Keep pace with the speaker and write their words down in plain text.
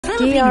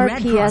Philippine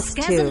Red Cross DRPS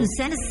Quezon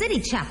Lucena City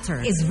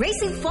Chapter is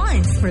raising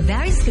funds for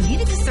various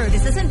community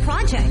services and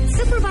projects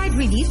to provide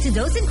relief to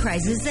those in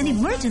crisis and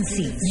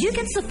emergencies. You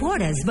can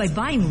support us by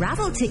buying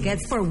raffle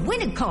tickets for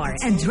Win a Car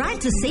and Drive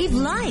to Save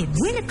Lives.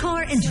 Win a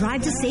Car and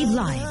Drive to Save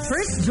Lives.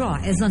 First draw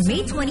is on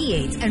May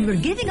 28th and we're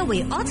giving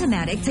away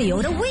automatic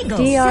Toyota Wigo.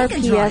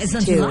 Second draw is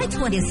on July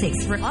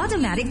 26th for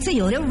automatic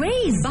Toyota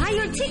Raze. Buy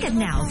your ticket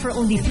now for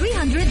only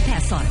 300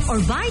 pesos or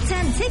buy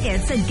 10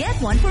 tickets and get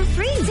one for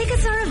free.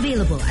 Tickets are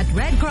available at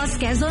Red Cross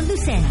Quezon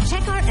Lucena.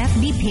 Check our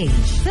FB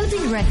page.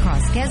 Philippine Red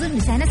Cross Quezon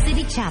Lucena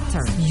City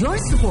Chapter. Your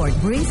support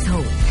brings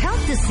hope. Help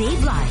to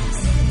save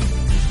lives.